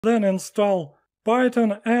then install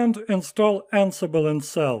Python and install Ansible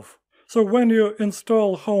itself. So when you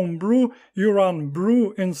install Homebrew, you run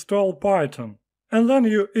brew install Python, and then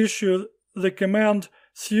you issue the command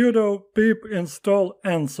sudo pip install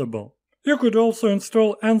Ansible. You could also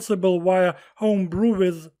install Ansible via Homebrew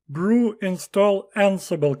with brew install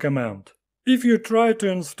Ansible command. If you try to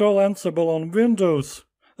install Ansible on Windows,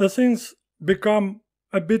 the things become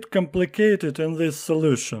a bit complicated in this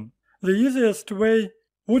solution. The easiest way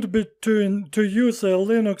would be to use a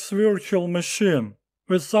Linux virtual machine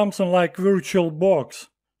with something like VirtualBox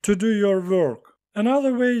to do your work.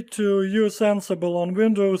 Another way to use Ansible on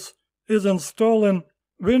Windows is installing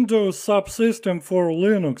Windows Subsystem for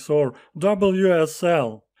Linux or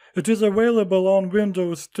WSL. It is available on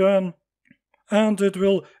Windows 10 and it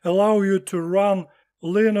will allow you to run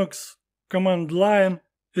Linux command line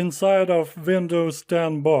inside of Windows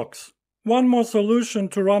 10 box. One more solution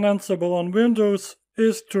to run Ansible on Windows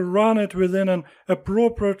is to run it within an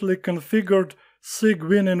appropriately configured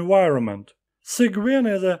Cygwin environment.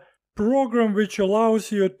 Cygwin is a program which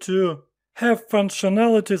allows you to have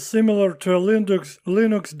functionality similar to a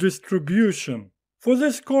Linux distribution. For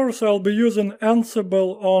this course I'll be using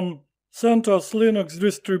Ansible on CentOS Linux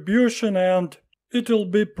distribution and it will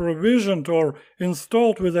be provisioned or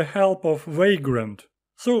installed with the help of Vagrant.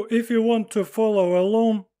 So if you want to follow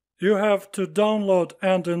along, you have to download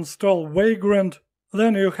and install Vagrant,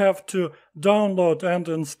 then you have to download and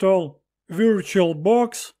install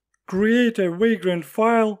VirtualBox, create a Vagrant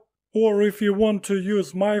file, or if you want to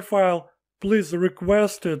use my file, please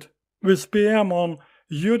request it with PM on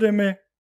Udemy